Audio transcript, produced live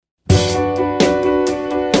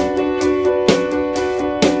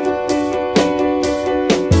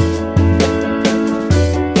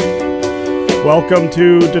Welcome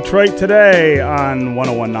to Detroit Today on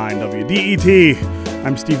 101.9 WDET.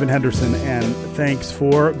 I'm Stephen Henderson, and thanks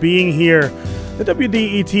for being here. The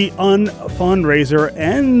WDET Unfundraiser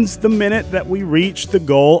ends the minute that we reach the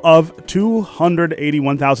goal of $281,000.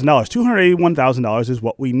 $281,000 is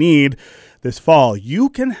what we need this fall. You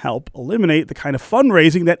can help eliminate the kind of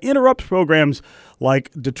fundraising that interrupts programs like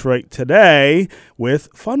Detroit Today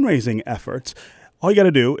with fundraising efforts. All you got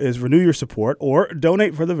to do is renew your support or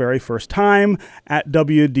donate for the very first time at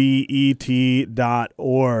WDET.org.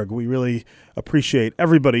 We really appreciate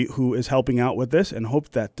everybody who is helping out with this and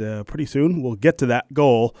hope that pretty soon we'll get to that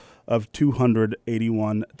goal of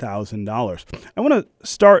 $281,000. I want to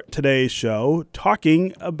start today's show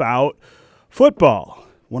talking about football,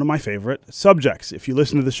 one of my favorite subjects. If you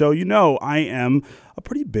listen to the show, you know I am a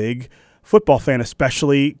pretty big football fan,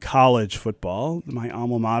 especially college football. My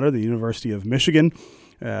alma mater, the University of Michigan,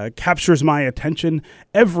 captures my attention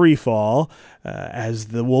every fall as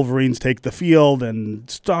the Wolverines take the field and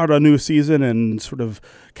start a new season and sort of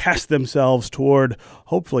cast themselves toward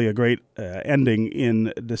hopefully a great ending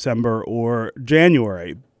in December or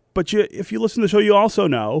January. But if you listen to the show, you also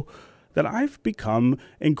know that I've become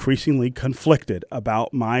increasingly conflicted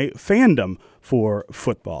about my fandom for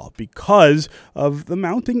football because of the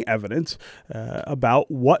mounting evidence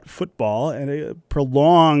about what football and a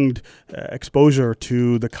prolonged exposure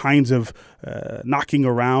to the kinds of knocking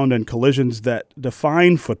around and collisions that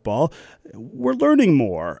define football. We're learning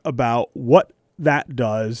more about what that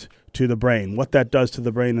does to the brain, what that does to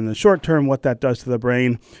the brain in the short term, what that does to the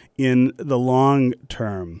brain in the long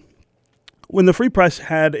term. When the Free Press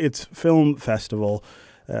had its film festival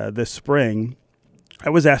this spring, I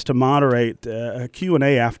was asked to moderate a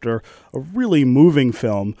Q&A after a really moving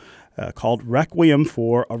film called Requiem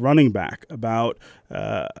for a Running Back about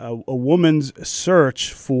a woman's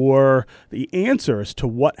search for the answers to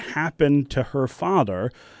what happened to her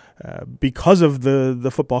father because of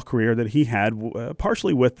the football career that he had,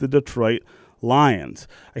 partially with the Detroit Lions.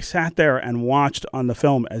 I sat there and watched on the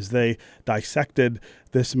film as they dissected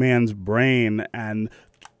this man's brain and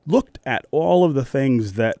looked at all of the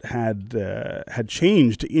things that had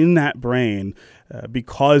changed in that brain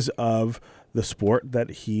because of the sport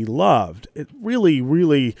that he loved. It really,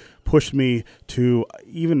 really pushed me to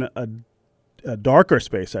even a darker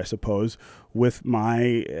space, I suppose, with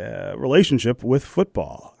my relationship with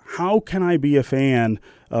football. How can I be a fan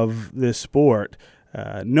of this sport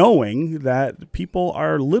knowing that people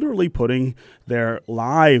are literally putting their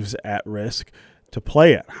lives at risk to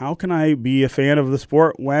play it? How can I be a fan of the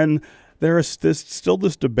sport when there is still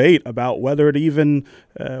this debate about whether we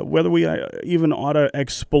even ought to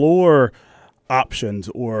explore options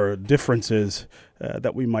or differences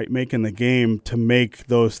that we might make in the game to make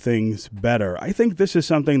those things better? I think this is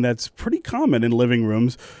something that's pretty common in living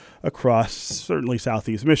rooms across certainly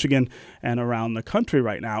Southeast Michigan and around the country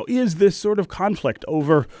right now, is this sort of conflict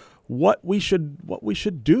over what we should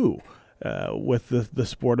do with the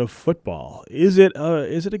sport of football. Is it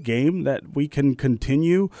a game that we can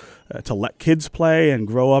continue to let kids play and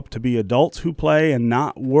grow up to be adults who play and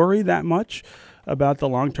not worry that much about the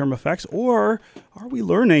long-term effects? Or are we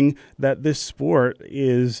learning that this sport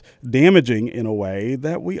is damaging in a way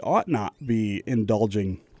that we ought not be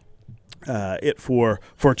indulging it for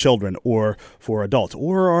children or for adults?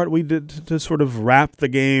 Or are we to sort of wrap the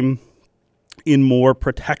game in more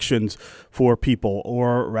protections for people,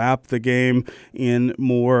 or wrap the game in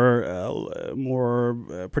more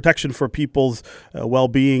protection for people's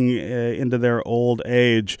well-being into their old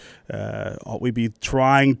age? Ought we be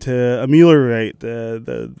trying to ameliorate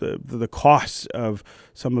the costs of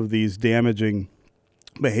some of these damaging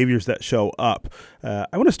behaviors that show up? I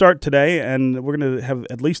want to start today, and we're going to have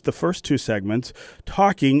at least the first two segments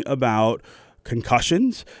talking about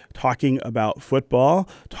concussions, talking about football,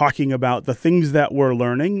 talking about the things that we're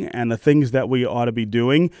learning and the things that we ought to be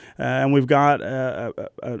doing. And we've got a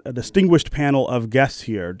distinguished panel of guests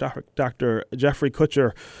here. Dr. Jeffrey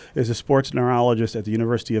Kutcher is a sports neurologist at the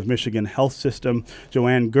University of Michigan Health System.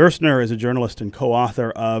 Joanne Gerstner is a journalist and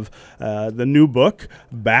co-author of the new book,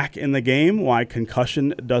 Back in the Game, Why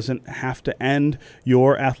Concussion Doesn't Have to End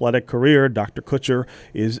Your Athletic Career. Dr. Kutcher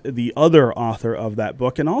is the other author of that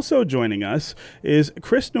book. And also joining us is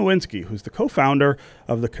Chris Nowinski, who's the co-founder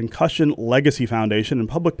of the Concussion Legacy Foundation and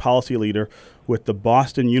public policy leader with the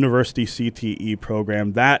Boston University CTE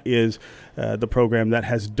program. That is the program that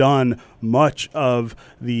has done much of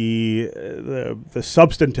the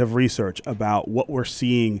substantive research about what we're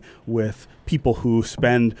seeing with people who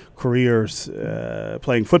spend careers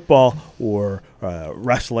playing football or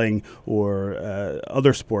wrestling or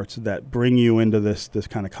other sports that bring you into this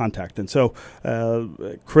kind of contact. And so,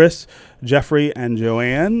 Chris, Jeffrey, and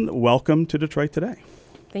Joanne, welcome to Detroit Today.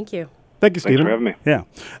 Thank you. Thank you, Stephen. Thanks for having me.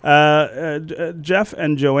 Yeah. Jeff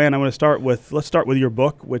and Joanne, let's start with your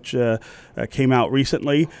book, which came out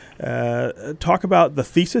recently. Talk about the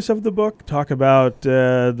thesis of the book. Talk about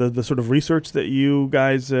the sort of research that you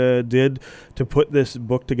guys did to put this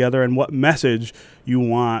book together and what message you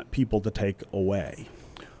want people to take away.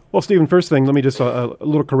 Well, Stephen, first thing, let me just a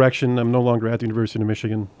little correction. I'm no longer at the University of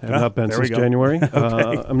Michigan. I have not been since January.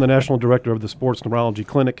 Okay. I'm the national director of the Sports Neurology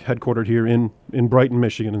Clinic, headquartered here in Brighton,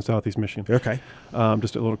 Michigan, in southeast Michigan. Okay.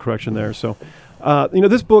 Just a little correction there. So,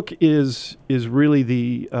 this book is really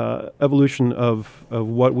the evolution of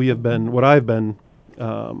what I've been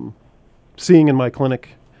seeing in my clinic,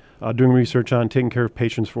 doing research on, taking care of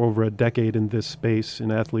patients for over a decade in this space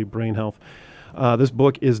in athlete brain health. This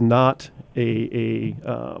book is not a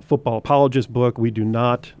football apologist book. We do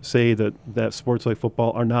not say that sports like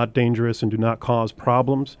football are not dangerous and do not cause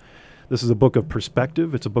problems. This is a book of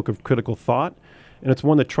perspective. It's a book of critical thought. And it's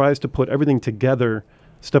one that tries to put everything together,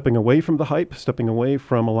 stepping away from the hype, stepping away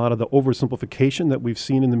from a lot of the oversimplification that we've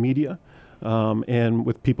seen in the media, and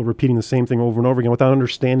with people repeating the same thing over and over again without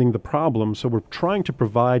understanding the problem. So we're trying to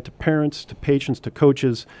provide to parents, to patients, to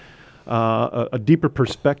coaches, a deeper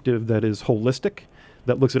perspective that is holistic,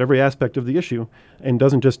 that looks at every aspect of the issue and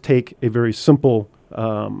doesn't just take a very simple,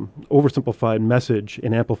 oversimplified message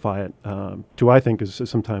and amplify it, I think is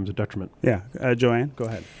sometimes a detriment. Yeah. Joanne, go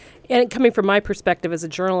ahead. And coming from my perspective as a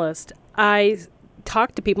journalist, I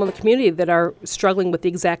talk to people in the community that are struggling with the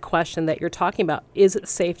exact question that you're talking about. Is it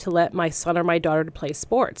safe to let my son or my daughter to play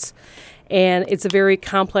sports? And it's a very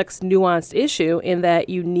complex, nuanced issue in that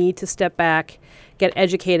you need to step back, get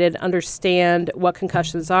educated, understand what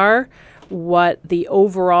concussions are, what the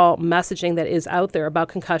overall messaging that is out there about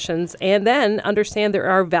concussions, and then understand there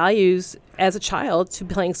are values as a child to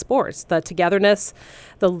playing sports, the togetherness,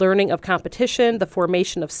 the learning of competition, the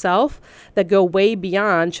formation of self that go way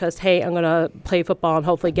beyond just, hey, I'm going to play football and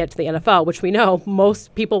hopefully get to the NFL, which we know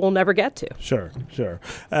most people will never get to. Sure.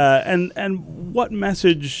 And what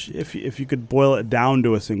message, if you could boil it down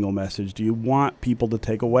to a single message, do you want people to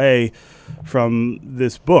take away from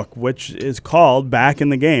this book, which is called Back in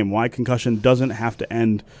the Game, Why Concussion Doesn't Have to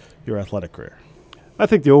End Your Athletic Career? I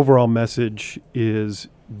think the overall message is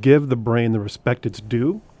give the brain the respect it's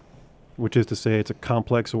due, which is to say it's a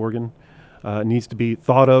complex organ. It needs to be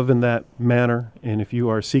thought of in that manner. And if you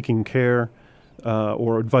are seeking care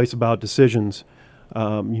or advice about decisions,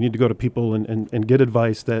 you need to go to people and get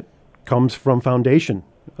advice that comes from foundation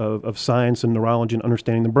of science and neurology and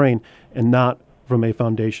understanding the brain, and not from a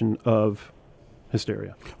foundation of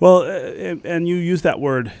hysteria. Well, and you use that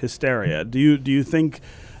word hysteria. Do you think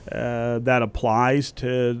that applies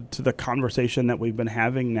to the conversation that we've been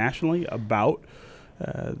having nationally about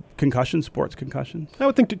concussions, sports concussions? I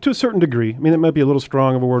would think to a certain degree. I mean, it might be a little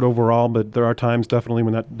strong of a word overall, but there are times definitely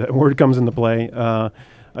when that word comes into play.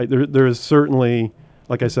 There is certainly,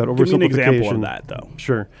 like I said, oversimplification. Give me an example of that, though.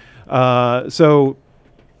 Sure. So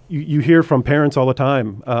you hear from parents all the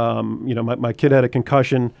time, my kid had a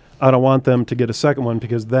concussion. I don't want them to get a second one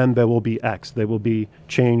because then they will be X. They will be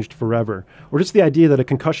changed forever. Or just the idea that a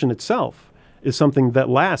concussion itself is something that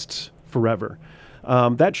lasts forever.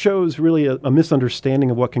 That shows really a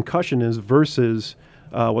misunderstanding of what concussion is versus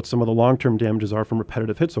what some of the long-term damages are from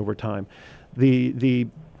repetitive hits over time. The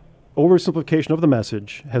oversimplification of the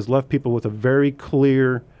message has left people with a very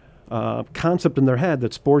clear concept in their head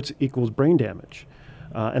that sports equals brain damage.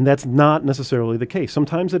 And that's not necessarily the case.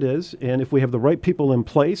 Sometimes it is, and if we have the right people in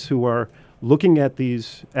place who are looking at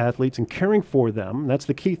these athletes and caring for them, that's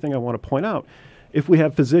the key thing I want to point out. If we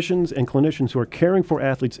have physicians and clinicians who are caring for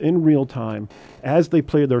athletes in real time as they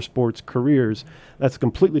play their sports careers, that's a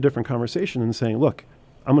completely different conversation than saying, look,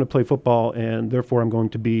 I'm going to play football and therefore I'm going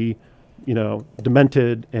to be,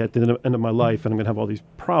 demented at the end of my life and I'm going to have all these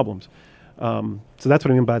problems. So that's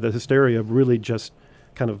what I mean by the hysteria of really just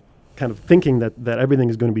kind of thinking that everything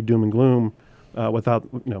is going to be doom and gloom without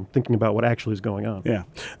thinking about what actually is going on. Yeah.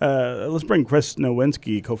 Let's bring Chris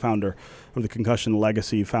Nowinski, co-founder of the Concussion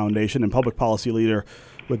Legacy Foundation and public policy leader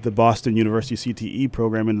with the Boston University CTE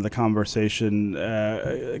program, into the conversation.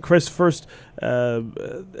 Chris, first, I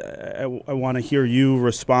want to hear you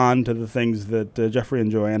respond to the things that Jeffrey and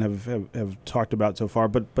Joanne have talked about so far.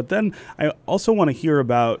 But then I also want to hear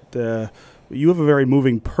about you have a very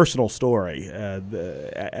moving personal story.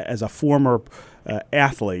 As a former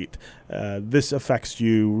athlete, this affects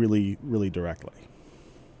you really, really directly.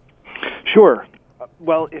 Sure.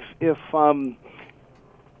 Well, if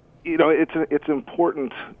it's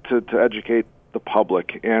important to educate the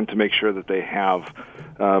public and to make sure that they have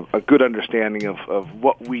a good understanding of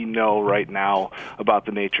what we know right now about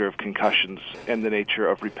the nature of concussions and the nature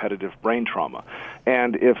of repetitive brain trauma.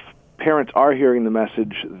 And if parents are hearing the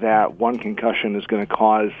message that one concussion is going to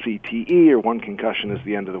cause CTE or one concussion is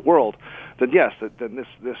the end of the world, then yes, then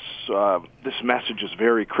this message is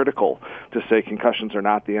very critical to say concussions are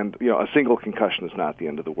not the end. A single concussion is not the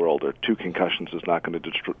end of the world, or two concussions is not going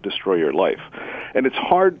to destroy your life. And it's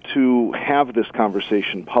hard to have this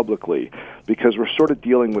conversation publicly because we're sort of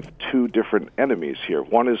dealing with two different enemies here.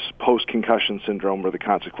 One is post-concussion syndrome, or the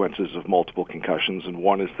consequences of multiple concussions, and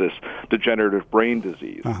one is this degenerative brain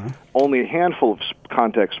disease. Only a handful of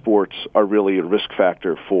contact sports are really a risk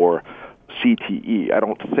factor for CTE. I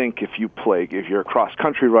don't think if you're a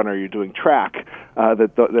cross-country runner, you're doing track,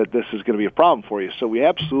 that this is going to be a problem for you. So we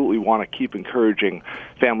absolutely want to keep encouraging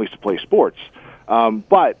families to play sports.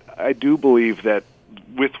 But I do believe that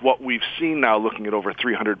with what we've seen now, looking at over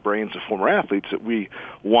 300 brains of former athletes, that we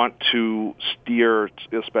want to steer,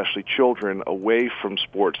 especially children, away from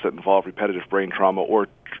sports that involve repetitive brain trauma, or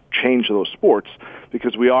change those sports,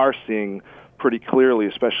 because we are seeing pretty clearly,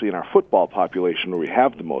 especially in our football population where we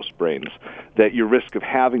have the most brains, that your risk of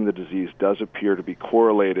having the disease does appear to be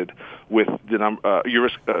correlated with the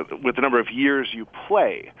number of years you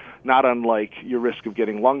play. Not unlike your risk of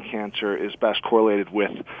getting lung cancer is best correlated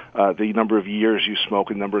with the number of years you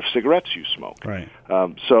smoke and number of cigarettes you smoke. Right.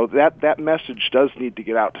 So that message does need to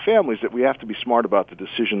get out to families, that we have to be smart about the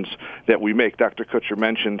decisions that we make. Dr. Kutcher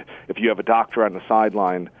mentioned if you have a doctor on the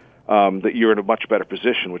sideline, that you're in a much better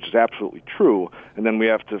position, which is absolutely true. And then we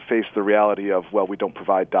have to face the reality of, well, we don't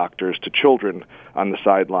provide doctors to children on the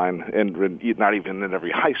sideline, and not even in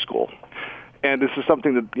every high school. And this is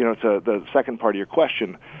something that, the second part of your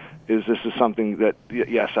question is, this is something that,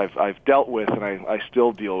 yes, I've dealt with, and I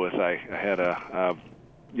still deal with. I had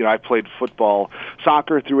I played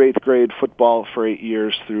soccer through 8th grade, football for 8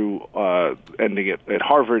 years through ending at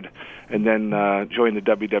Harvard, and then joined the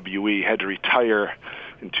WWE, had to retire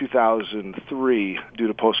in 2003 due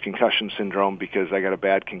to post-concussion syndrome because I got a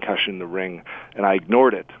bad concussion in the ring, and I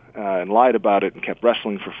ignored it and lied about it and kept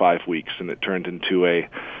wrestling for 5 weeks, and it turned into a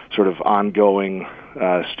sort of ongoing,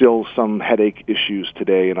 still some headache issues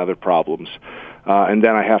today and other problems. And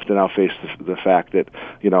then I have to now face the fact that,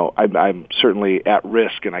 I'm certainly at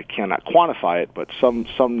risk, and I cannot quantify it, but some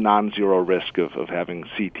non-zero risk of having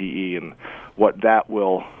CTE and what that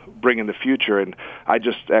will bring in the future. And I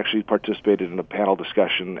just actually participated in a panel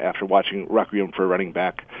discussion after watching Requiem for a Running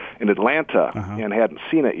Back in Atlanta, and hadn't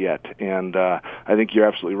seen it yet. And I think you're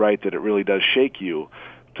absolutely right that it really does shake you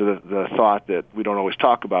to the thought that we don't always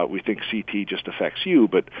talk about. We think CT just affects you,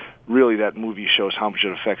 but really that movie shows how much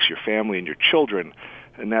it affects your family and your children.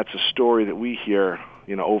 And that's a story that we hear,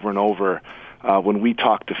 over and over when we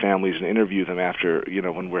talk to families and interview them after,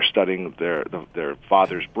 when we're studying their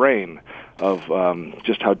father's brain, of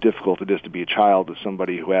just how difficult it is to be a child of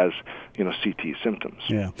somebody who has, CT symptoms.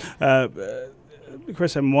 Yeah.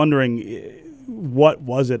 Chris, I'm wondering, what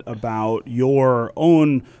was it about your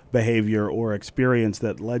own behavior or experience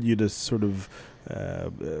that led you to sort of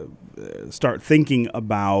start thinking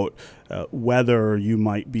about whether you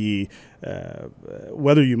might be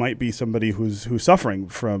somebody who's suffering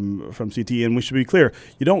from CTE? And we should be clear,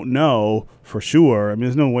 you don't know for sure. I mean,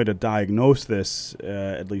 there's no way to diagnose this,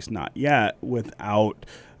 at least not yet, without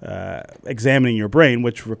examining your brain,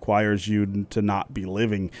 which requires you to not be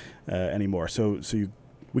living anymore. So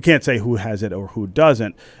we can't say who has it or who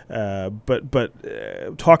doesn't,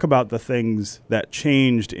 but talk about the things that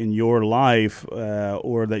changed in your life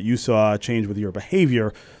or that you saw change with your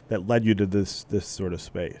behavior that led you to this sort of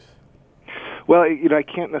space. Well, I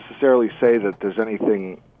can't necessarily say that there's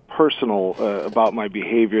anything personal about my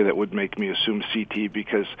behavior that would make me assume CT,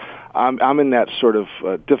 because I'm in that sort of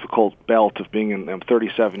difficult belt of I'm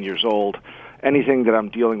 37 years old. Anything that I'm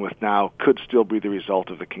dealing with now could still be the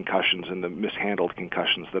result of the concussions and the mishandled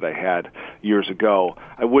concussions that I had years ago.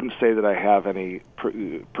 I wouldn't say that I have any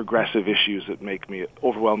progressive issues that make me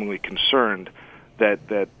overwhelmingly concerned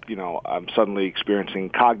that I'm suddenly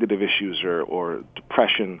experiencing cognitive issues or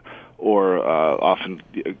depression or often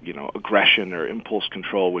aggression or impulse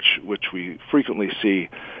control, which we frequently see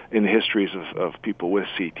in the histories of people with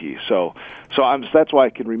CT. So that's why I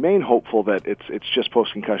can remain hopeful that it's just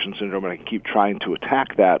post-concussion syndrome, and I can keep trying to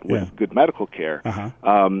attack that with good medical care.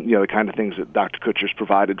 The kind of things that Dr. Kutcher's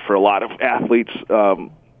provided for a lot of athletes.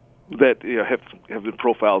 that have been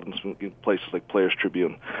profiled in places like Players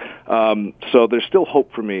Tribune. So there's still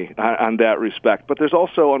hope for me on that respect. But there's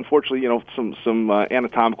also, unfortunately, some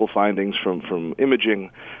anatomical findings from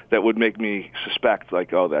imaging that would make me suspect,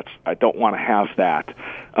 like, I don't want to have that.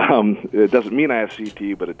 It doesn't mean I have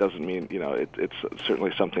CT, but it doesn't mean, it's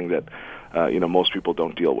certainly something that most people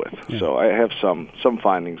don't deal with. Yeah. So I have some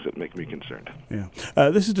findings that make me concerned. Yeah.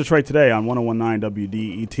 This is Detroit Today on 101.9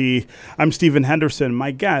 WDET. I'm Stephen Henderson.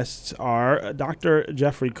 My guests are Dr.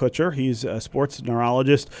 Jeffrey Kutcher. He's a sports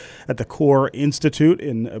neurologist at the Core Institute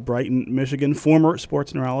in Brighton, Michigan, former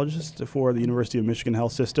sports neurologist for the University of Michigan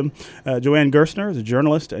Health System. Joanne Gerstner is a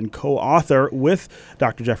journalist and co-author with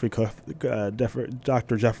Dr. Jeffrey Kutcher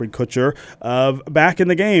of Back in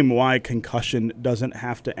the Game, Why Concussion Doesn't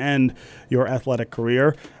Have to End Your Athletic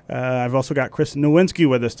Career. I've also got Chris Nowinski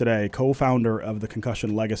with us today, co-founder of the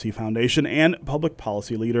Concussion Legacy Foundation and public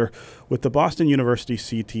policy leader with the Boston University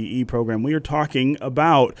CTE program. We are talking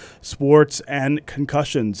about sports and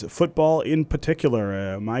concussions, football in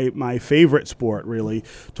particular, my favorite sport, really,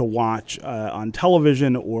 to watch on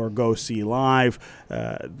television or go see live.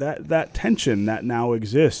 That tension that now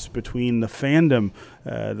exists between the fandom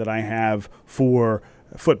that I have for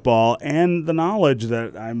football and the knowledge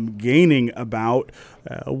that I'm gaining about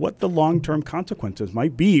what the long-term consequences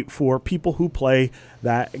might be for people who play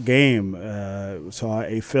that game. Saw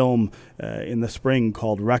a film in the spring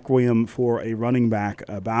called Requiem for a Running Back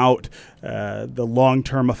about the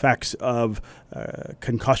long-term effects of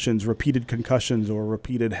concussions, repeated concussions or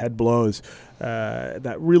repeated head blows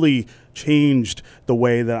that really changed the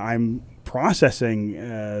way that I'm processing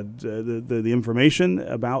the information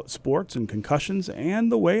about sports and concussions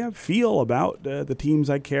and the way I feel about the teams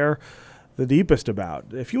I care the deepest about.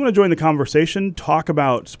 If you want to join the conversation, talk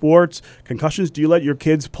about sports, concussions, do you let your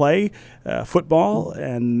kids play football?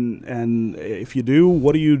 And if you do,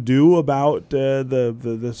 what do you do about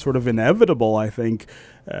the sort of inevitable, I think,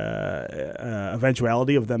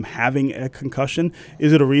 eventuality of them having a concussion?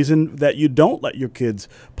 Is it a reason that you don't let your kids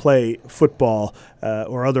play football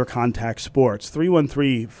or other contact sports?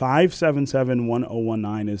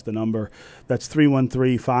 313-577-1019 is the number. That's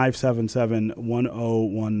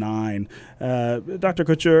 313-577-1019. Dr.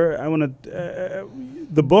 Kutcher, I want to.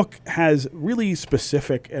 The book has really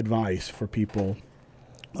specific advice for people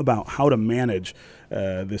about how to manage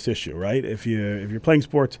this issue, right? If you're playing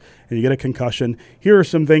sports and you get a concussion, here are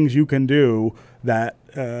some things you can do that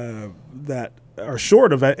are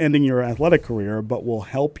short of ending your athletic career, but will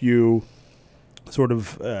help you sort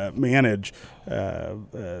of manage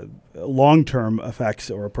long-term effects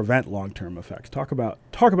or prevent long-term effects. Talk about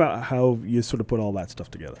how you sort of put all that stuff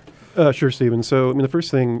together. Sure, Stephen. So, the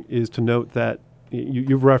first thing is to note that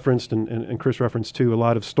you've referenced, and Chris referenced too, a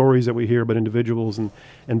lot of stories that we hear about individuals and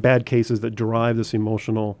bad cases that derive this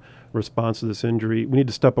emotional response to this injury. We need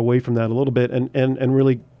to step away from that a little bit and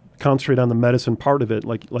really concentrate on the medicine part of it.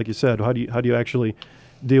 Like you said, how do you actually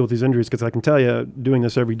deal with these injuries? Because I can tell you, doing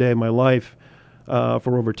this every day of my life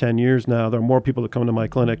for over 10 years now, there are more people that come to my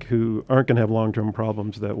clinic who aren't going to have long-term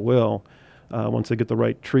problems that will once they get the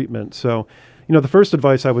right treatment. So, the first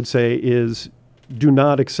advice I would say is do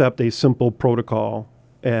not accept a simple protocol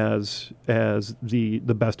as the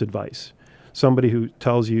best advice. Somebody who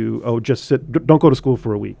tells you, just don't go to school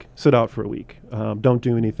for a week, sit out for a week, don't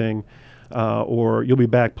do anything, or you'll be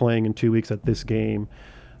back playing in 2 weeks at this game.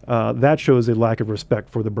 That shows a lack of respect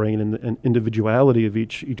for the brain and individuality of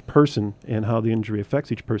each person and how the injury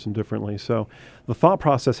affects each person differently. So the thought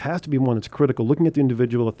process has to be one that's critical, looking at the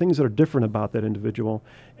individual, the things that are different about that individual,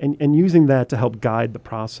 and using that to help guide the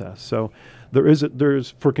process. So there's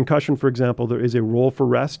for concussion, for example, there is a role for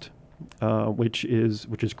rest, which is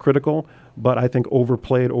critical, but I think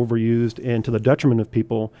overplayed, overused, and to the detriment of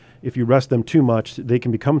people. If you rest them too much, they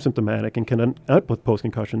can become symptomatic and can end up with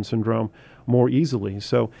post-concussion syndrome more easily.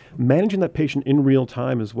 So managing that patient in real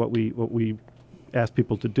time is what we ask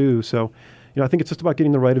people to do. So, I think it's just about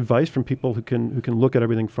getting the right advice from people who can look at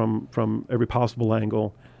everything from every possible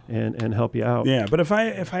angle and help you out. Yeah, but if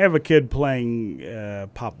I have a kid playing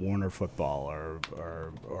Pop Warner football or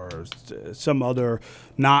some other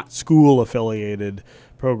not school affiliated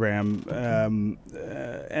program,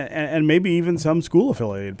 and maybe even some school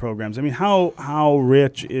affiliated programs, I mean, how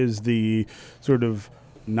rich is the sort of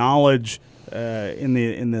knowledge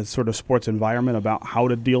in the sort of sports environment about how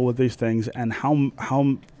to deal with these things, and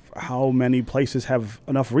how many places have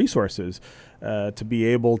enough resources to be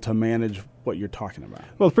able to manage what you're talking about?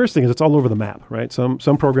 Well, the first thing is it's all over the map, right? Some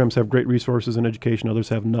programs have great resources in education, others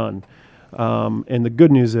have none. And the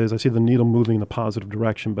good news is I see the needle moving in the positive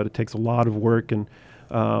direction, but it takes a lot of work and,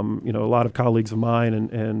 a lot of colleagues of mine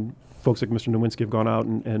and folks like Mr. Nowinski have gone out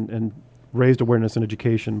and raised awareness and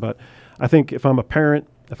education. But I think if I'm a parent,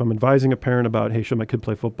 if I'm advising a parent about, hey, should my kid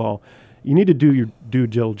play football, you need to do your due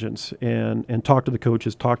diligence and talk to the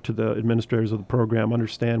coaches, talk to the administrators of the program,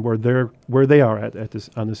 understand where they are at this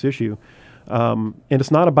on this issue. And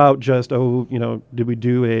it's not about just, did we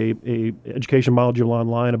do a education module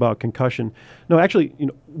online about concussion? No, actually,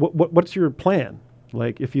 what's your plan?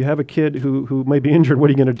 Like, if you have a kid who may be injured, what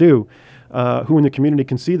are you going to do? Who in the community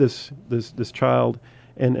can see this child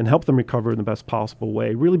and help them recover in the best possible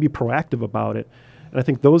way? Really be proactive about it. And I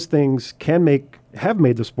think those things have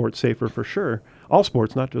made the sport safer for sure. All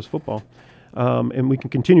sports, not just football. And we can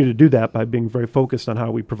continue to do that by being very focused on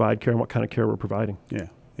how we provide care and what kind of care we're providing.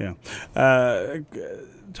 Yeah.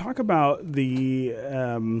 Talk about the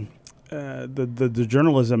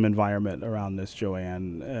journalism environment around this,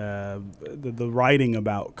 Joanne. The writing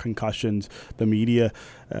about concussions, the media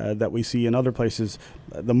that we see in other places.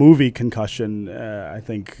 The movie Concussion, I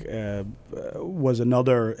think, was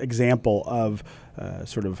another example of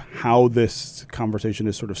sort of how this conversation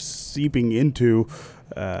is sort of seeping into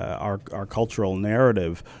our cultural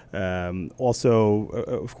narrative. Also,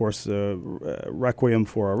 of course, Requiem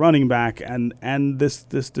for a Running Back, and this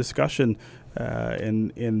discussion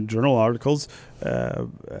in journal articles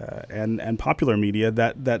and popular media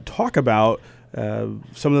that talk about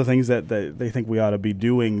some of the things that they think we ought to be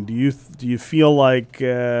doing. Do you feel like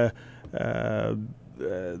that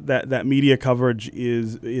media coverage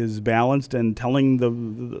is balanced and telling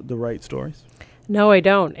the right stories? No, I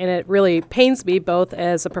don't. And it really pains me, both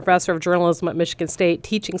as a professor of journalism at Michigan State,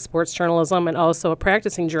 teaching sports journalism, and also a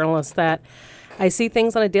practicing journalist, that I see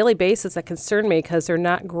things on a daily basis that concern me because they're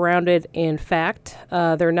not grounded in fact.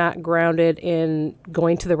 They're not grounded in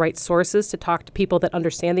going to the right sources to talk to people that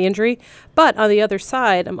understand the injury. But on the other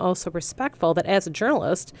side, I'm also respectful that as a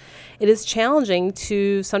journalist, it is challenging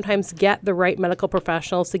to sometimes get the right medical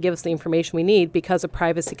professionals to give us the information we need because of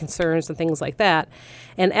privacy concerns and things like that.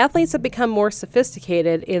 And athletes have become more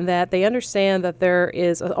sophisticated in that they understand that there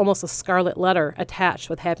is almost a scarlet letter attached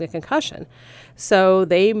with having a concussion. So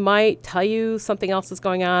they might tell you something else is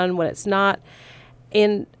going on when it's not.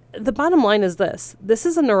 And the bottom line is this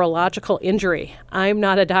is a neurological injury. I'm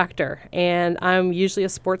not a doctor, and I'm usually a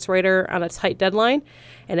sports writer on a tight deadline.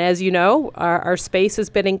 And as you know, our space is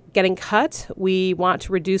getting cut. We want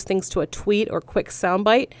to reduce things to a tweet or quick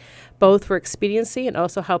soundbite, both for expediency and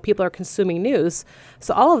also how people are consuming news.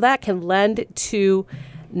 So all of that can lend to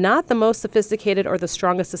not the most sophisticated or the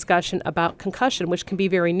strongest discussion about concussion, which can be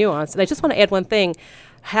very nuanced. And I just want to add one thing.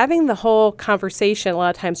 Having the whole conversation a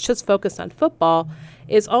lot of times just focused on football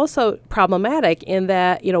is also problematic in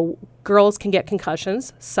that, girls can get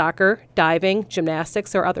concussions, soccer, diving,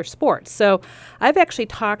 gymnastics, or other sports. So I've actually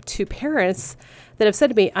talked to parents that have said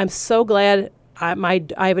to me, I'm so glad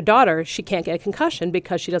I have a daughter, she can't get a concussion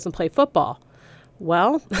because she doesn't play football.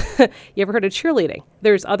 Well, you ever heard of cheerleading?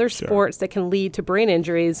 There's other sports that can lead to brain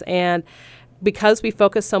injuries, and because we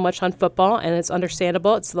focus so much on football, and it's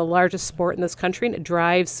understandable, it's the largest sport in this country, and it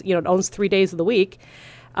drives, it owns 3 days of the week,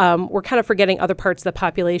 we're kind of forgetting other parts of the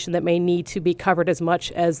population that may need to be covered as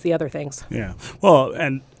much as the other things. Yeah. Well,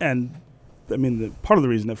 and I mean, part of the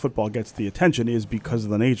reason that football gets the attention is because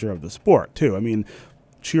of the nature of the sport, too. I mean,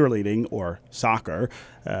 cheerleading or soccer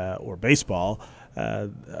or baseball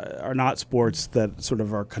are not sports that sort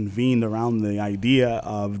of are convened around the idea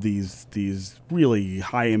of these really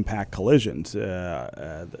high impact collisions.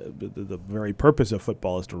 The very purpose of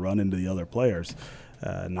football is to run into the other players,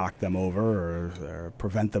 knock them over, or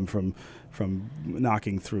prevent them from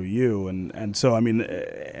knocking through you. And so, I mean,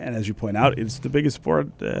 and as you point out, it's the biggest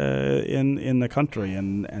sport in the country,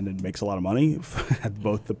 and it makes a lot of money at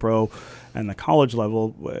both the pro and the college level.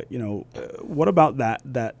 What about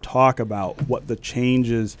that talk about what the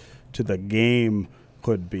changes to the game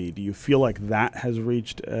could be? Do you feel like that has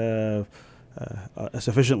reached a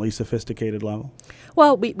sufficiently sophisticated level?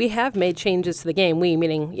 Well, we have made changes to the game. We,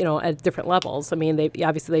 meaning, at different levels. I mean,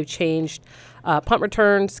 they've changed punt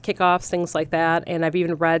returns, kickoffs, things like that. And I've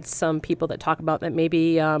even read some people that talk about that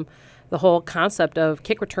maybe the whole concept of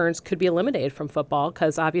kick returns could be eliminated from football,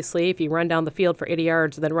 because obviously if you run down the field for 80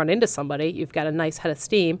 yards and then run into somebody, you've got a nice head of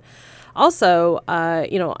steam. Also,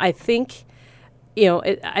 I think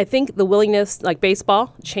the willingness, like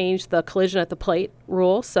baseball, changed the collision at the plate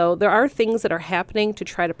rule. So there are things that are happening to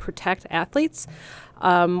try to protect athletes,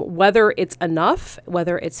 whether it's enough,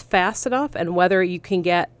 whether it's fast enough, and whether you can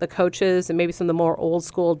get the coaches and maybe some of the more old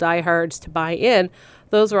school diehards to buy in.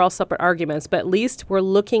 Those are all separate arguments, but at least we're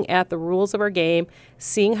looking at the rules of our game,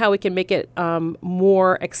 seeing how we can make it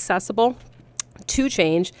more accessible to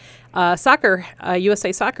change. Soccer,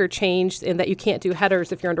 USA Soccer changed in that you can't do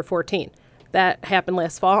headers if you're under 14. That happened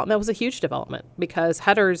last fall, and that was a huge development because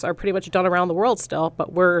headers are pretty much done around the world still,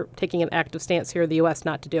 but we're taking an active stance here in the U.S.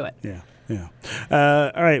 not to do it. Yeah. Yeah.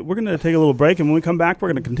 All right, we're going to take a little break, and when we come back, we're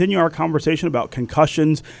going to continue our conversation about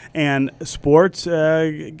concussions and sports.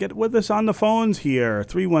 Get with us on the phones here,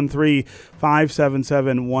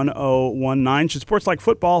 313-577-1019. Should sports like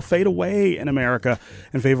football fade away in America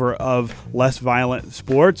in favor of less violent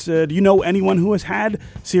sports? Do you know anyone who has had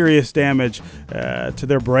serious damage to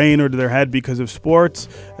their brain or to their head because of sports?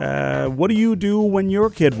 What do you do when your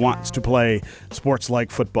kid wants to play sports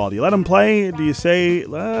like football? Do you let them play? Do you say,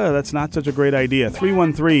 that's not such a great idea?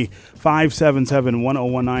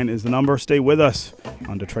 313-577-1019 is the number. Stay with us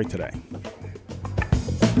on Detroit Today.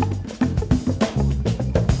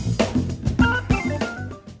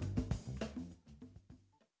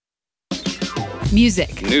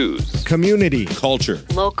 Music, News, community, culture,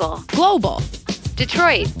 local, global.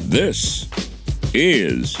 Detroit. This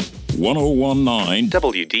is 1019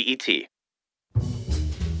 WDET.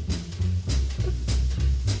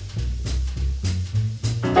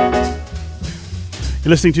 You're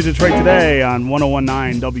listening to Detroit Today on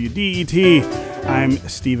 1019 WDET. I'm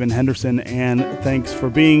Stephen Henderson, and thanks for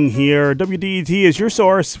being here. WDET is your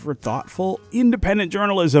source for thoughtful, independent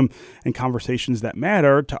journalism and conversations that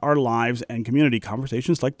matter to our lives and community.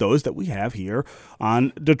 Conversations like those that we have here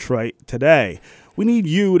on Detroit Today. We need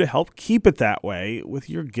you to help keep it that way with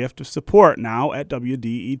your gift of support now at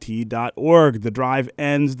WDET.org. The drive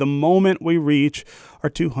ends the moment we reach our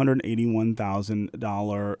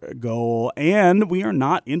 $281,000 goal, and we are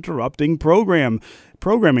not interrupting programming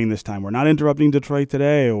this time. We're not interrupting Detroit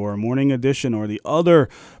Today or Morning Edition or the other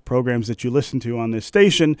programs that you listen to on this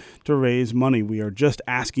station to raise money. We are just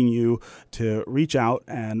asking you to reach out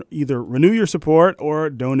and either renew your support or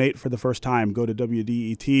donate for the first time. Go to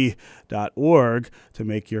WDET.org to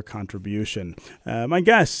make your contribution. My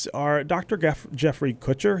guests are Dr. Jeffrey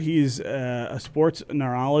Kutcher. He's a sports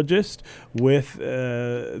neurologist with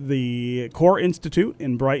the Core Institute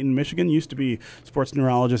in Brighton, Michigan. Used to be sports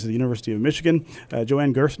neurologist at the University of Michigan.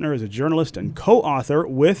 Joanne Gerstner is a journalist and co-author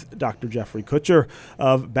with Dr. Jeffrey Kutcher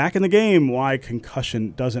of Back in the Game, Why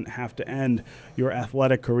Concussion Doesn't Have to End Your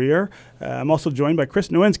Athletic Career. I'm also joined by Chris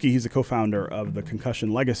Nowinski. He's the co-founder of the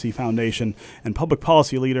Concussion Legacy Foundation and public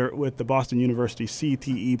policy leader with the Boston University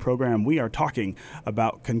CTE program. We are talking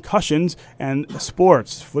about concussions and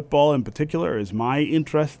sports. Football in particular is my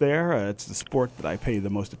interest there. It's the sport that I pay the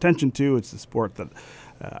most attention to. It's the sport that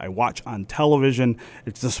I watch on television.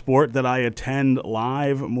 It's the sport that I attend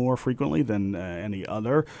live more frequently than any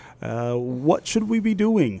other. What should we be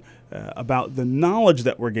doing about the knowledge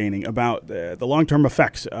that we're gaining about the long-term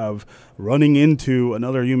effects of running into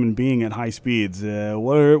another human being at high speeds?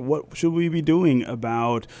 What should we be doing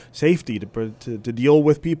about safety to deal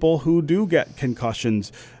with people who do get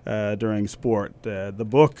concussions during sport? The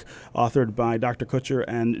book, authored by Dr. Kutcher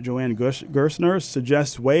and Joanne Gerstner,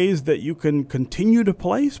 suggests ways that you can continue to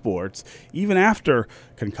play sports even after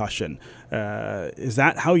concussion. Is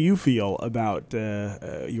that how you feel about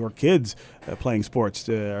your kids playing sports?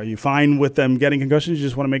 Are you fine with them getting concussions? You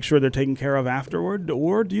just want to make sure they're taken care of afterward?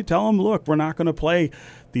 Or do you tell them, look, we're not going to play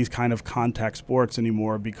these kind of contact sports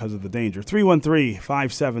anymore because of the danger?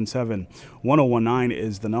 313-577-1019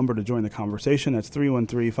 is the number to join the conversation. That's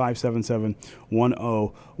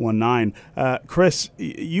 313-577-1019. Chris,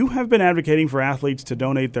 you have been advocating for athletes to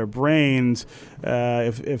donate their brains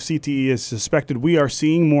if CTE is suspected. We are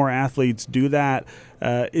seeing more athletes do that.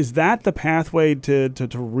 Is that the pathway to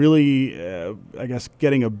really, I guess,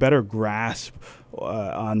 getting a better grasp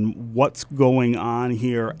on what's going on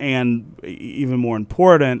here, and even more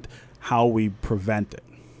important, how we prevent it?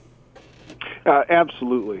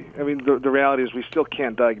 Absolutely. I mean, the reality is we still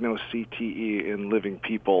can't diagnose CTE in living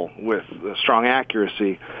people with strong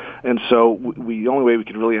accuracy. And so the only way we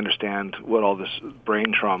can really understand what all this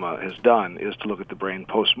brain trauma has done is to look at the brain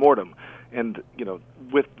post-mortem. And,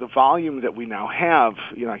 with the volume that we now have,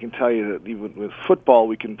 I can tell you that even with football,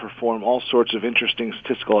 we can perform all sorts of interesting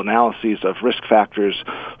statistical analyses of risk factors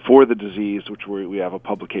for the disease, which we have a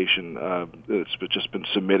publication that's just been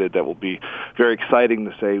submitted that will be very exciting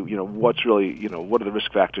to say, what's really, what are the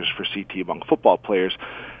risk factors for CT among football players.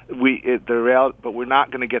 but we're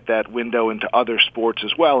not going to get that window into other sports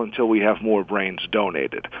as well until we have more brains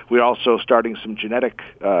donated. We're also starting some genetic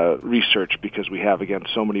research because we have, again,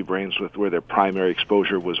 so many brains where their primary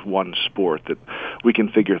exposure was one sport that we can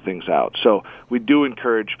figure things out. So we do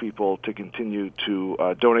encourage people to continue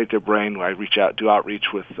to donate their brain. I do outreach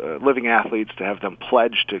with living athletes to have them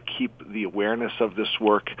pledge to keep the awareness of this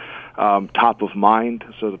work top of mind.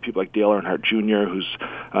 So the people like Dale Earnhardt Jr., who's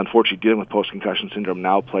unfortunately dealing with post-concussion syndrome,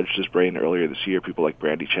 now pledged his brain earlier this year. People like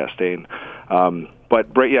Brandy Chastain.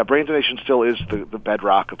 But brain donation still is the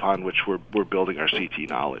bedrock upon which we're building our CT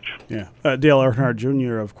knowledge. Yeah, Dale Earnhardt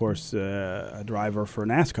Jr., of course, a driver for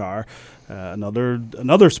NASCAR,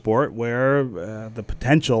 another sport where the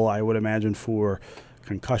potential, I would imagine, for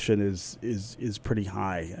concussion is pretty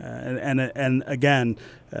high. And again,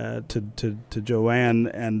 to Joanne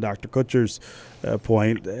and Dr. Kutcher's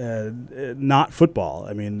point, not football.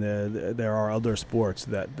 I mean, there are other sports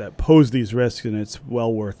that pose these risks, and it's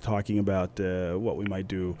well worth talking about what we might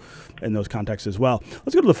do in those contexts as well.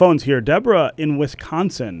 Let's go to the phones here. Deborah in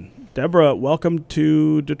Wisconsin. Deborah, welcome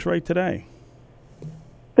to Detroit Today.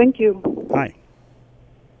 Thank you. Hi.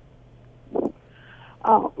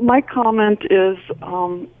 My comment is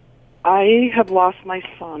I have lost my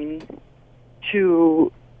son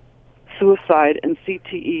to suicide and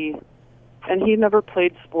CTE, and he never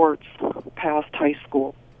played sports past high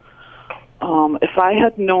school. If I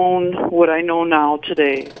had known what I know now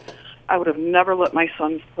today, I would have never let my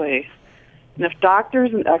son play. And if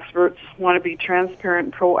doctors and experts want to be transparent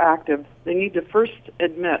and proactive, they need to first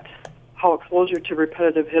admit how exposure to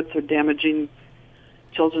repetitive hits are damaging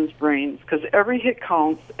children's brains, because every hit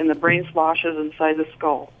counts and the brain sloshes inside the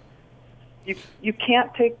skull. You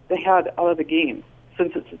can't take the head out of the game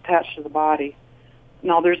since it's attached to the body.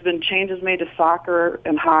 Now there's been changes made to soccer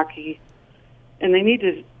and hockey, and they need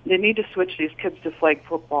to switch these kids to flag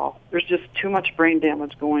football. There's just too much brain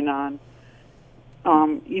damage going on.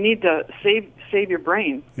 You need to save your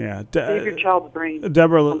brain. Yeah, save your child's brain,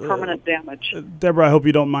 Deborah, from permanent damage. Deborah, I hope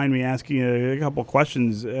you don't mind me asking you a couple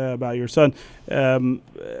questions about your son.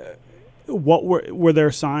 What were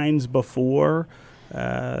there signs before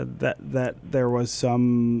that there was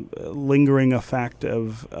some lingering effect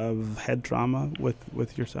of head trauma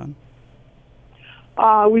with your son?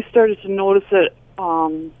 We started to notice it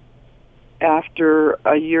after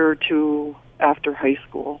a year or two after high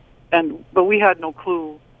school. But we had no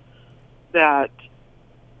clue that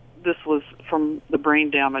this was from the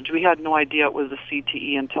brain damage. We had no idea it was a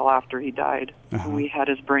CTE until after he died. Uh-huh. We had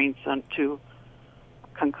his brain sent to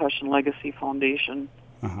Concussion Legacy Foundation.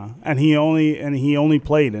 Uh-huh. And he only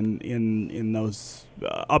played in those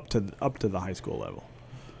up to the high school level.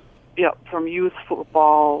 Yeah, from youth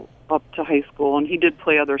football up to high school, and he did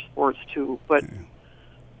play other sports too. But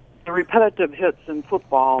the repetitive hits in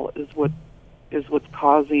football is what's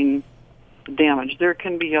causing damage. There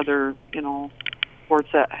can be other, sports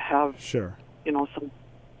that have, some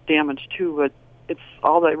damage too, but it's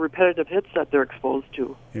all the repetitive hits that they're exposed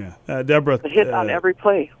to. Yeah. Deborah. The hit on every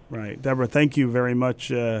play. Right. Deborah, thank you very much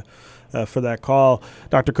for that call.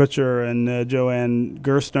 Dr. Kutcher and Joanne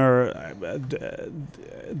Gerstner,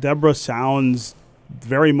 Deborah sounds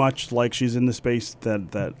very much like she's in the space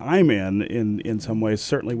that I'm in some ways,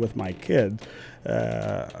 certainly with my kid.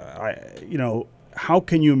 How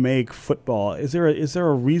can you make football? Is there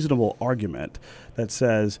a reasonable argument that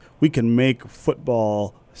says we can make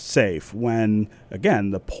football safe when,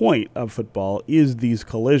 again, the point of football is these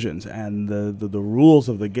collisions and the rules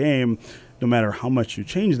of the game, no matter how much you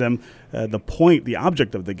change them, the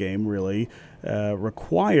object of the game really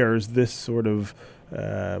requires this sort of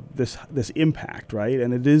this impact, right?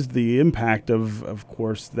 And it is the impact of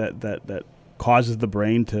course that causes the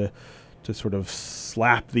brain to sort of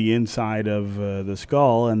slap the inside of the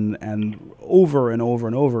skull and over and over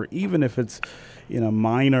and over, even if it's in a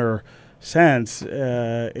minor sense,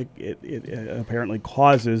 it apparently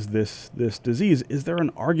causes this disease. Is there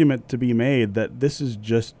an argument to be made that this is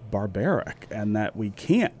just barbaric and that we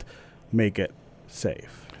can't make it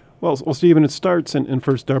safe? Well, Stephen, it starts, and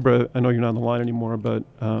first, Deborah, I know you're not on the line anymore, but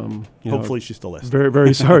hopefully she's still listening. Very,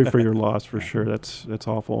 very sorry for your loss, for sure. That's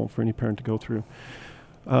awful for any parent to go through.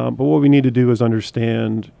 But what we need to do is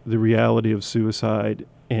understand the reality of suicide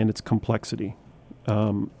and its complexity.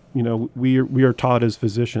 We are taught as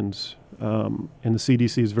physicians, and the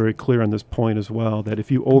CDC is very clear on this point as well, that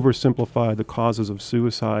if you oversimplify the causes of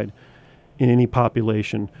suicide in any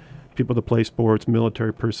population, people that play sports,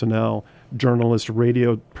 military personnel, journalists,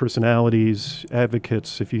 radio personalities,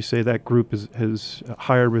 advocates, if you say that group has a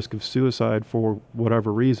higher risk of suicide for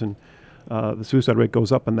whatever reason, the suicide rate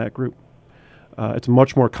goes up in that group. It's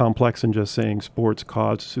much more complex than just saying sports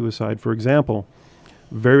cause suicide. For example,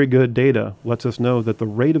 very good data lets us know that the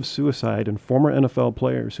rate of suicide in former NFL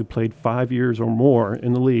players who played 5 years or more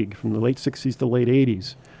in the league from the late 60s to late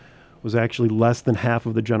 80s was actually less than half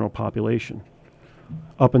of the general population.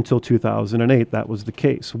 Up until 2008, that was the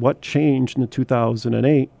case. What changed in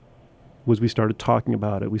 2008 was we started talking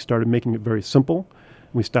about it. We started making it very simple.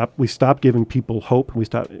 We stopped giving people hope.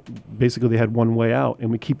 Basically they had one way out,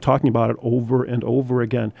 and we keep talking about it over and over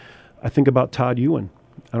again. I think about Todd Ewen.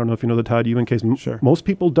 I don't know if you know the Todd Ewen case. Sure. Most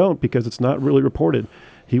people don't, because it's not really reported.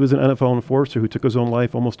 He was an NFL enforcer who took his own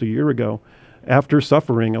life almost a year ago after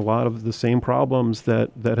suffering a lot of the same problems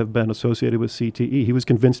that have been associated with CTE. He was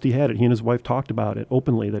convinced he had it. He and his wife talked about it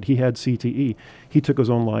openly, that he had CTE. He took his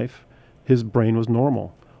own life. His brain was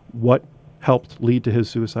normal. What helped lead to his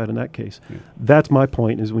suicide in that case? Yeah. That's my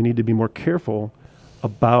point, is we need to be more careful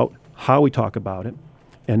about how we talk about it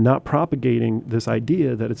and not propagating this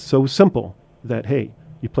idea that it's so simple that, hey,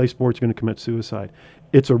 you play sports, you're going to commit suicide.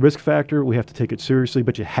 It's a risk factor. We have to take it seriously,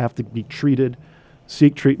 but you have to be treated.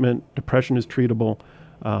 Seek treatment. Depression is treatable.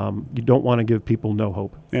 You don't want to give people no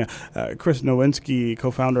hope. Yeah. Chris Nowinski,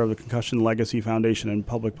 co-founder of the Concussion Legacy Foundation and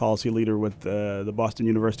public policy leader with the Boston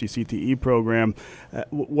University CTE program.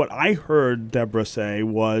 What I heard Deborah say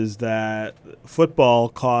was that football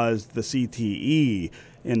caused the CTE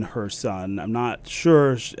in her son. I'm not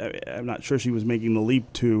sure she was making the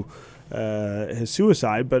leap to his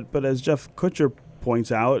suicide, but as Jeff Kutcher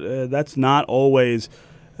points out, that's not always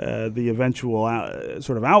the eventual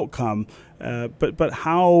sort of outcome. But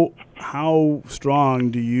how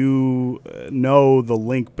strong do you know the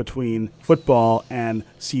link between football and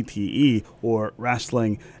CTE, or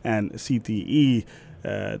wrestling and CTE,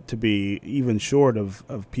 to be even short of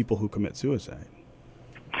people who commit suicide?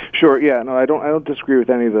 Sure. Yeah. No, I don't disagree with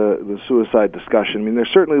any of the suicide discussion. I mean,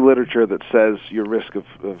 there's certainly literature that says your risk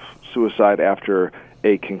of suicide after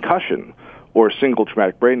a concussion or a single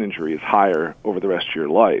traumatic brain injury is higher over the rest of your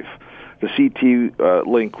life. The CT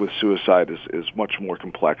link with suicide is much more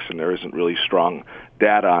complex, and there isn't really strong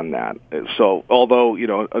data on that. So, although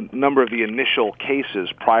a number of the initial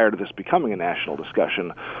cases prior to this becoming a national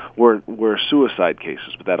discussion were suicide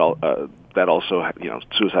cases, but that also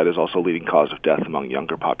suicide is also a leading cause of death among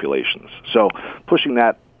younger populations. So, pushing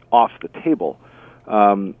that off the table.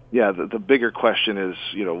 The bigger question is,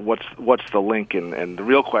 what's the link, and the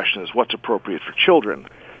real question is what's appropriate for children.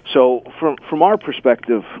 So from our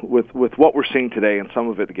perspective, with what we're seeing today, and some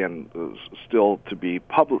of it again is still to be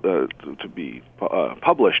published,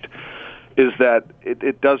 is that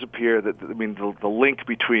it does appear that the link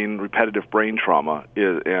between repetitive brain trauma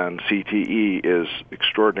and CTE is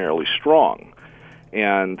extraordinarily strong,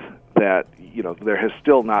 and that there has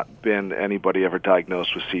still not been anybody ever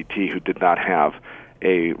diagnosed with CT who did not have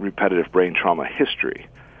a repetitive brain trauma history.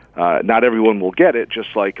 Not everyone will get it,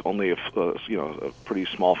 just like only a pretty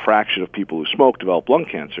small fraction of people who smoke develop lung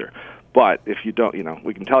cancer. But if you don't,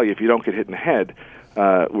 we can tell you if you don't get hit in the head,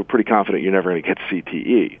 we're pretty confident you're never going to get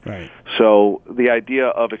CTE. Right. So the idea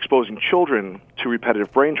of exposing children to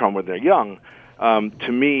repetitive brain trauma when they're young,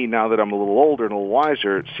 to me, now that I'm a little older and a little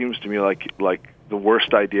wiser, it seems to me like the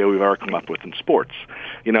worst idea we've ever come up with in sports.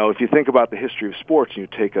 If you think about the history of sports and you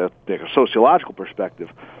take a sociological perspective,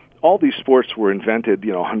 all these sports were invented,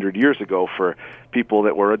 100 years ago for people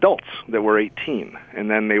that were adults, that were 18,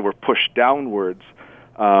 and then they were pushed downwards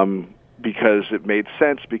because it made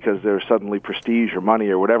sense, because there was suddenly prestige or money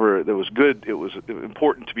or whatever that was good. It was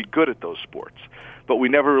important to be good at those sports. But we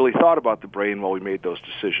never really thought about the brain while we made those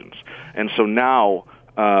decisions. And so now,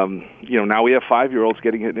 now we have 5-year-olds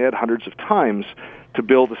getting hit in the head hundreds of times to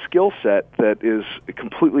build a skill set that is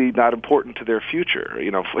completely not important to their future.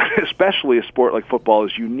 Especially a sport like football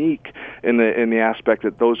is unique in the aspect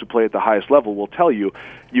that those who play at the highest level will tell you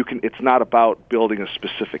it's not about building a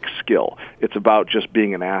specific skill. It's about just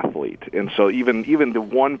being an athlete. And so even the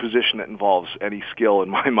one position that involves any skill in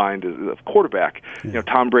my mind is quarterback. Yeah.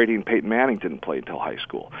 Tom Brady and Peyton Manning didn't play until high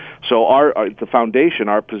school. So the foundation,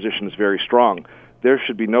 our position is very strong. There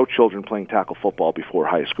should be no children playing tackle football before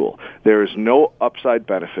high school. There is no upside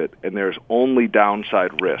benefit, and there's only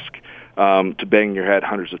downside risk to banging your head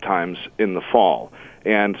hundreds of times in the fall.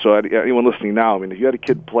 And so anyone listening now, if you had a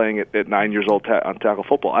kid playing at 9 years old on tackle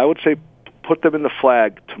football, I would say put them in the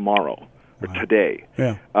flag tomorrow or today.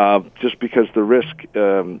 Yeah. Just because the risk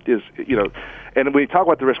is, and when you talk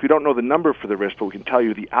about the risk, we don't know the number for the risk, but we can tell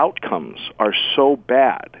you the outcomes are so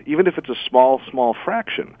bad. Even if it's a small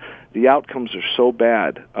fraction, the outcomes are so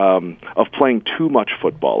bad of playing too much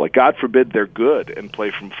football. Like, God forbid they're good and play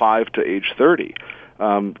from 5 to age 30.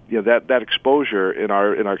 that exposure in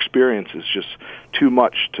our experience is just too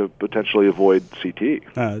much to potentially avoid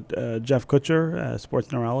CTE. Jeff Kutcher,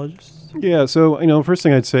 sports neurologist. Yeah, so first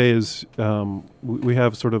thing I'd say is we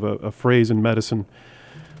have sort of a phrase in medicine,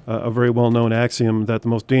 a very well-known axiom that the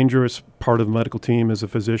most dangerous part of the medical team is a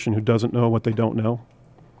physician who doesn't know what they don't know.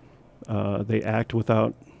 They act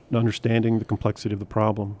without understanding the complexity of the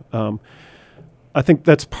problem. I think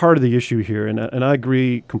that's part of the issue here, and I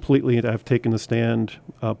agree completely. I've taken the stand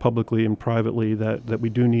publicly and privately that we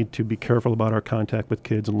do need to be careful about our contact with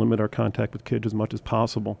kids and limit our contact with kids as much as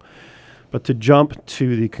possible. But to jump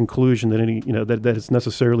to the conclusion that that it's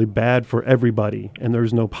necessarily bad for everybody and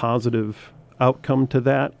there's no positive outcome to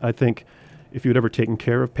that, I think if you'd ever taken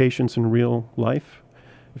care of patients in real life,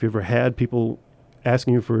 if you ever had people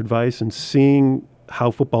asking you for advice and seeing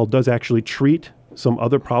how football does actually treat some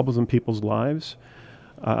other problems in people's lives.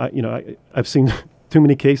 I've seen too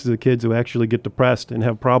many cases of kids who actually get depressed and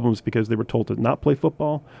have problems because they were told to not play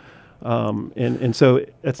football. And so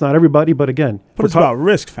it's not everybody, but again, but it's about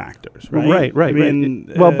risk factors, right? Right.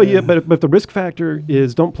 But if the risk factor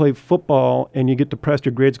is don't play football and you get depressed,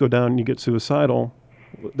 your grades go down, and you get suicidal,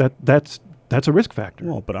 that's a risk factor.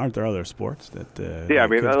 Well, but aren't there other sports that?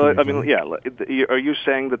 Are you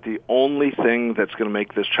saying that the only thing that's going to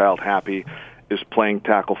make this child happy is playing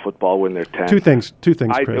tackle football when they're 10? Two things,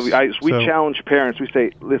 Chris. We challenge parents. We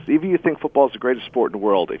say, listen, if you think football is the greatest sport in the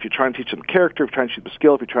world, if you're trying to teach them character, if you're trying to teach them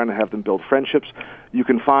skill, if you're trying to have them build friendships, you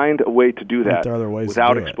can find a way to do that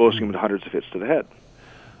without exposing them to hundreds of hits to the head.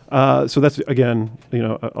 So that's, again, I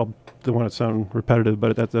don't want to sound repetitive,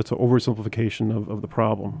 but that's an oversimplification of the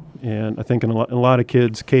problem. And I think in a lot of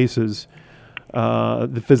kids' cases,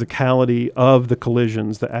 the physicality of the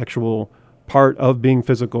collisions, the actual part of being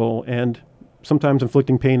physical and sometimes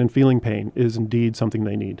inflicting pain and feeling pain is indeed something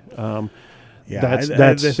they need. I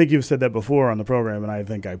think you've said that before on the program, and I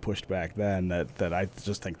think I pushed back then that I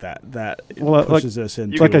just think that pushes us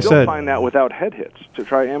into. You can still find that without head hits. To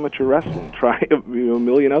try amateur wrestling, try a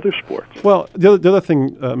million other sports. Well, the other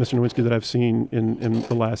thing, Mr. Nowinski, that I've seen in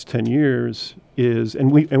the last 10 years is,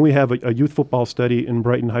 and we have a youth football study in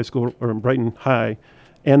Brighton High School or in Brighton High,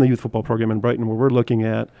 and the youth football program in Brighton, where we're looking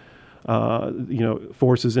at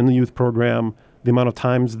forces in the youth program, the amount of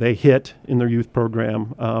times they hit in their youth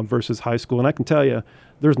program versus high school. And I can tell you,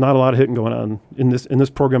 there's not a lot of hitting going on in this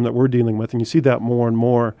program that we're dealing with, and you see that more and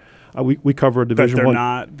more. We cover a Division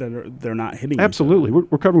I. They're not hitting. Absolutely,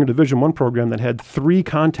 we're covering a Division I program that had 3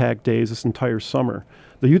 contact days this entire summer.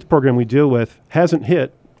 The youth program we deal with hasn't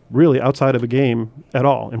hit really outside of a game at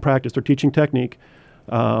all in practice. They're teaching technique.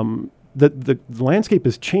 The landscape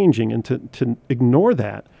is changing, and to ignore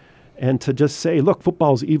that and to just say, look,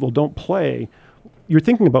 football's evil, don't play. You're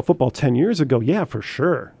thinking about football 10 years ago, yeah, for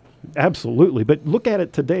sure, absolutely. But look at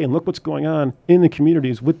it today and look what's going on in the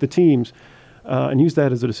communities with the teams, and use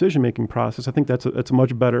that as a decision-making process. I think that's a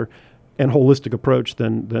much better and holistic approach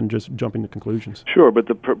than just jumping to conclusions. Sure, but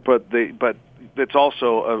it's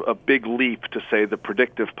also a big leap to say the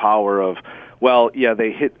predictive power of, well, yeah,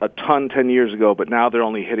 they hit a ton 10 years ago, but now they're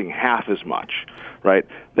only hitting half as much, right?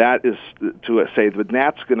 That is to say that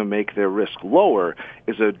that's going to make their risk lower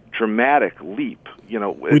is a dramatic leap. We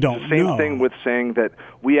don't same know. thing with saying that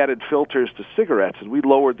we added filters to cigarettes and we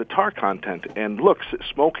lowered the tar content, and look,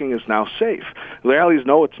 smoking is now safe. The reality is,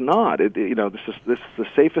 no, it's not. This is the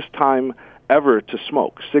safest time ever to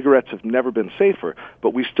smoke. Cigarettes have never been safer,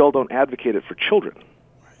 but we still don't advocate it for children.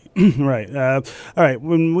 Right. All right.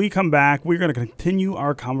 When we come back, we're going to continue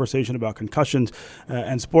our conversation about concussions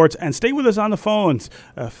and sports. And stay with us on the phones.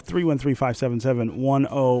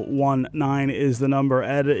 313-577-1019 is the number.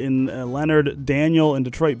 Ed in Leonard, Daniel in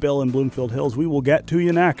Detroit, Bill in Bloomfield Hills. We will get to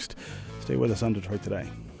you next. Stay with us on Detroit Today.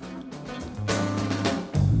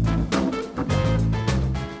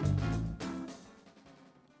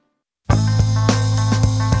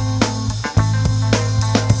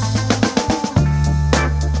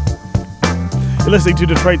 You're listening to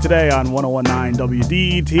Detroit Today on 101.9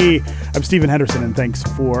 WDET. I'm Stephen Henderson, and thanks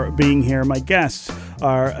for being here. My guests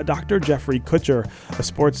are Dr. Jeffrey Kutcher, a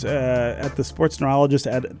sports neurologist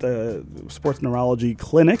at the Sports Neurology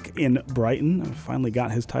Clinic in Brighton. I finally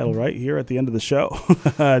got his title right here at the end of the show.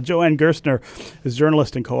 Joanne Gerstner is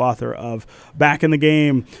journalist and co-author of Back in the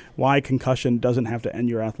Game, Why Concussion Doesn't Have to End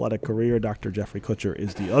Your Athletic Career. Dr. Jeffrey Kutcher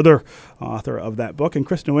is the other author of that book. And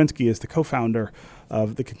Chris Nowinski is the co-founder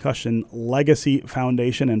of the Concussion Legacy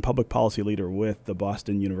Foundation and public policy leader with the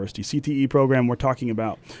Boston University CTE program. We're talking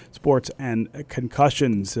about sports and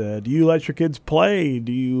concussions. Do you let your kids play?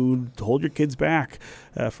 Do you hold your kids back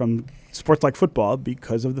from sports like football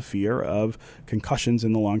because of the fear of concussions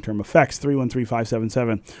and the long-term effects.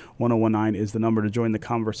 313-577-1019 is the number to join the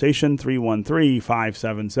conversation.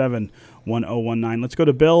 313-577-1019. Let's go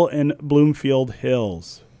to Bill in Bloomfield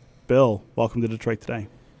Hills. Bill, welcome to Detroit Today.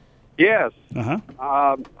 Yes. Uh-huh.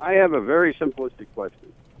 I have a very simplistic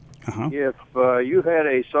question. Uh-huh. If you had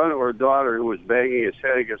a son or a daughter who was banging his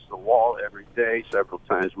head against the wall every day several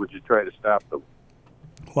times, would you try to stop them?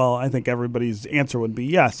 Well, I think everybody's answer would be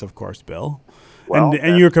yes, of course, Bill. Well,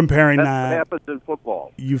 and you're comparing that's that. what happens in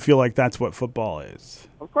football. You feel like that's what football is.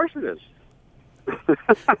 Of course it is.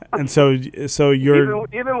 And so you're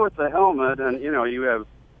even with the helmet, and you have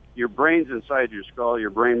your brain's inside your skull.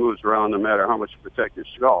 Your brain moves around no matter how much you protect your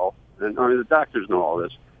skull. And the doctors know all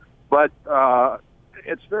this, but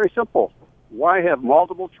it's very simple. Why have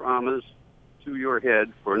multiple traumas to your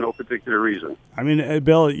head for no particular reason? I mean,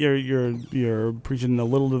 Bill, you're preaching a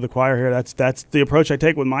little to the choir here. That's the approach I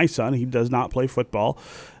take with my son. He does not play football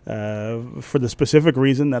for the specific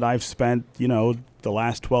reason that I've spent, the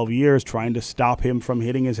last 12 years trying to stop him from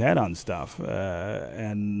hitting his head on stuff.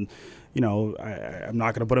 I'm not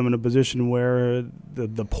going to put him in a position where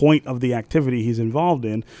the point of the activity he's involved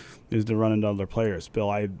in is to run into other players. Bill,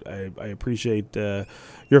 I appreciate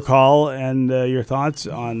your call and your thoughts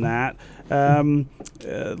on that.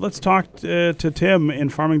 Let's talk to Tim in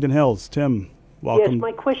Farmington Hills. Tim, welcome. Yes,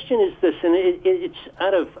 my question is this, and it's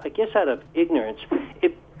out of ignorance.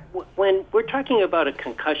 When we're talking about a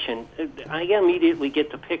concussion, I immediately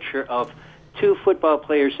get the picture of two football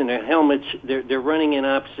players in their helmets. They're running in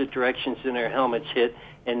opposite directions and their helmets hit,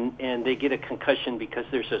 and they get a concussion because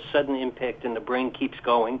there's a sudden impact and the brain keeps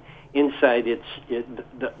going inside the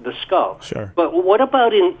skull. Sure. But what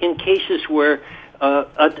about in cases where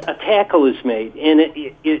a tackle is made, and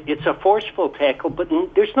it's a forceful tackle, but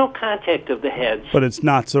there's no contact of the heads? But it's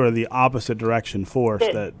not sort of the opposite direction force.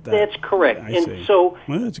 That's correct. I see. So,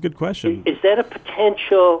 well, that's a good question. Is that a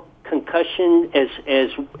potential concussion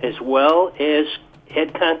as well as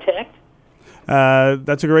head contact?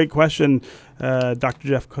 That's a great question, Dr.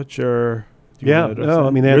 Jeff Kutcher. You're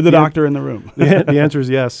the doctor in the room. The answer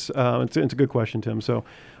is yes. It's a good question, Tim. So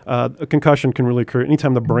a concussion can really occur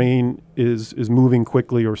anytime the brain is moving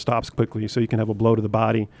quickly or stops quickly. So you can have a blow to the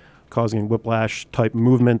body causing whiplash type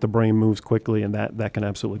movement. The brain moves quickly, and that can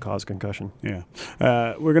absolutely cause concussion. Yeah.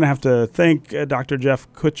 We're going to have to thank Dr. Jeff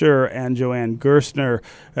Kutcher and Joanne Gerstner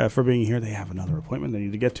for being here. They have another appointment they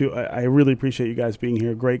need to get to. I really appreciate you guys being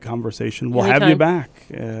here. Great conversation. We'll have you back.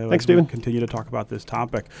 Thanks, Stephen. We'll continue to talk about this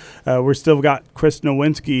topic. We're still got Chris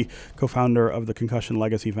Nowinski, co-founder of the Concussion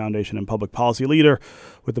Legacy Foundation and public policy leader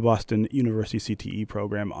with the Boston University CTE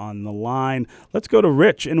program, on the line. Let's go to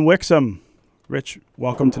Rich in Wixom. Rich,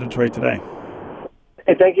 welcome to Detroit Today.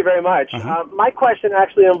 Hey, thank you very much. Uh-huh. My question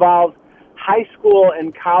actually involves high school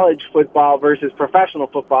and college football versus professional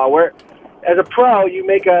football, where as a pro, you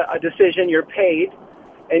make a decision, you're paid,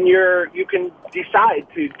 and you can decide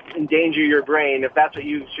to endanger your brain if that's what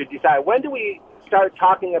you should decide. When do we start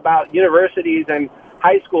talking about universities and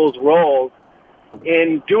high schools' roles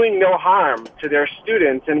in doing no harm to their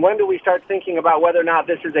students, and when do we start thinking about whether or not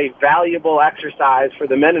this is a valuable exercise for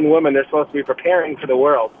the men and women they're supposed to be preparing for the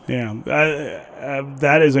world? Yeah,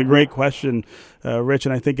 that is a great question, Rich,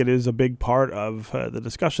 and I think it is a big part of the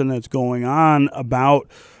discussion that's going on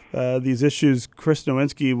about these issues. Chris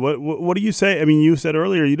Nowinski, what do you say? I mean, you said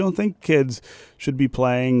earlier you don't think kids should be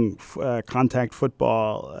playing contact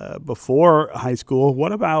football before high school.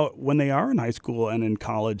 What about when they are in high school and in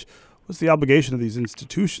college? What's the obligation of these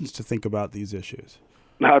institutions to think about these issues?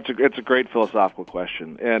 No, it's a great philosophical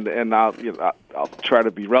question, and I'll try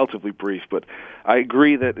to be relatively brief, but I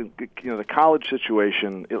agree that the college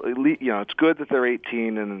situation, it's good that they're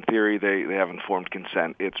 18 and in theory they have informed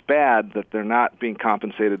consent. It's bad that they're not being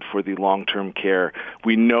compensated for the long-term care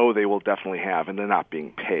we know they will definitely have, and they're not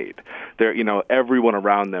being paid. Everyone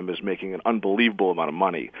around them is making an unbelievable amount of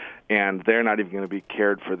money, and they're not even going to be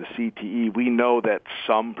cared for the CTE we know that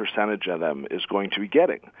some percentage of them is going to be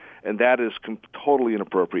getting. And that is totally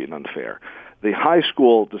inappropriate and unfair. The high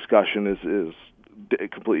school discussion is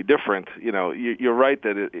completely different. You're right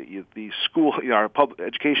that the school, our public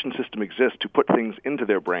education system exists to put things into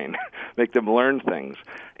their brain, make them learn things,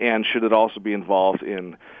 and should it also be involved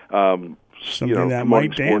in something that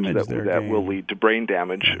might damage that will lead to brain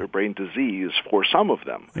damage or brain disease for some of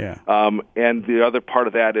them. Yeah. And the other part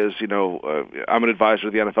of that is, I'm an advisor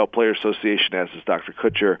of the NFL Players Association, as is Dr.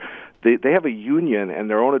 Kutcher. they have a union and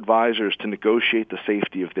their own advisors to negotiate the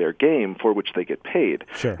safety of their game, for which they get paid.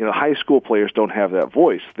 Sure. High school players don't have that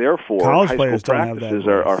voice. Therefore, College high players school don't have that practices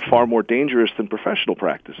voice. are far more dangerous than professional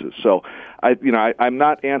practices. So, I'm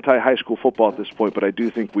not anti-high school football at this point, but I do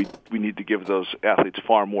think we need to give those athletes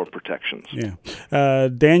far more protections. Yeah.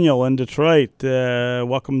 Daniel in Detroit,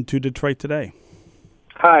 welcome to Detroit Today.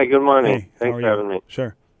 Hi, good morning. Hey, Thanks for having me.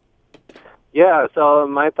 Sure. Yeah, so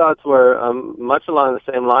my thoughts were much along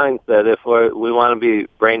the same lines that if we want to be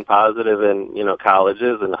brain positive in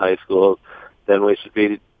colleges and high schools, then we should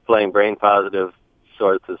be playing brain positive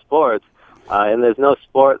sorts of sports. And there's no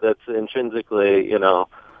sport that's intrinsically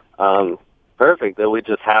perfect that we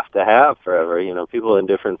just have to have forever. People in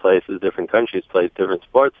different places, different countries play different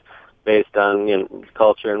sports based on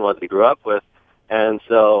culture and what they grew up with. And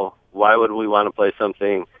so why would we want to play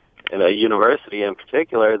something in a university in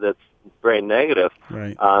particular that's brain negative?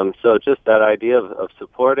 Right. So just that idea of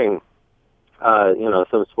supporting,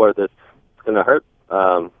 some sport that's going to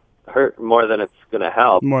hurt more than it's going to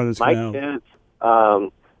help. More than it's going to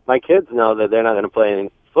help. My kids know that they're not going to play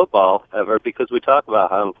any football ever because we talk about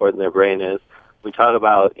how important their brain is. We talk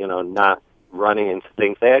about, not running into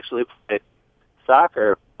things. They actually play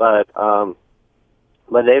soccer, but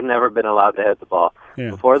they've never been allowed to hit the ball. Yeah.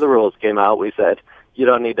 Before the rules came out, we said, you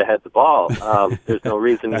don't need to hit the ball. There's no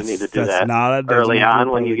reason you need to do that. Early on,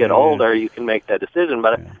 when you get older, you can make that decision.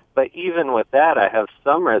 But even with that, I have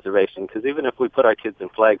some reservation, because even if we put our kids in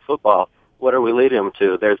flag football, what are we leading them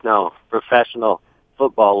to? There's no professional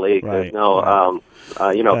football league. Right. There's no,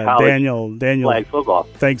 college Daniel, flag football.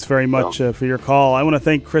 Thanks very much for your call. I want to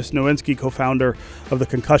thank Chris Nowinski, co-founder of the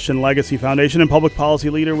Concussion Legacy Foundation and public policy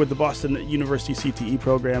leader with the Boston University CTE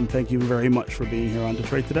program. Thank you very much for being here on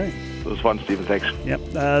Detroit Today. It was fun, Stephen. Thanks. Yep.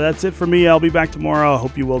 That's it for me. I'll be back tomorrow. I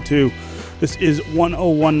hope you will too. This is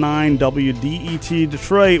 1019 WDET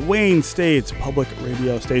Detroit, Wayne State's public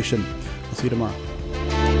radio station. I'll see you tomorrow.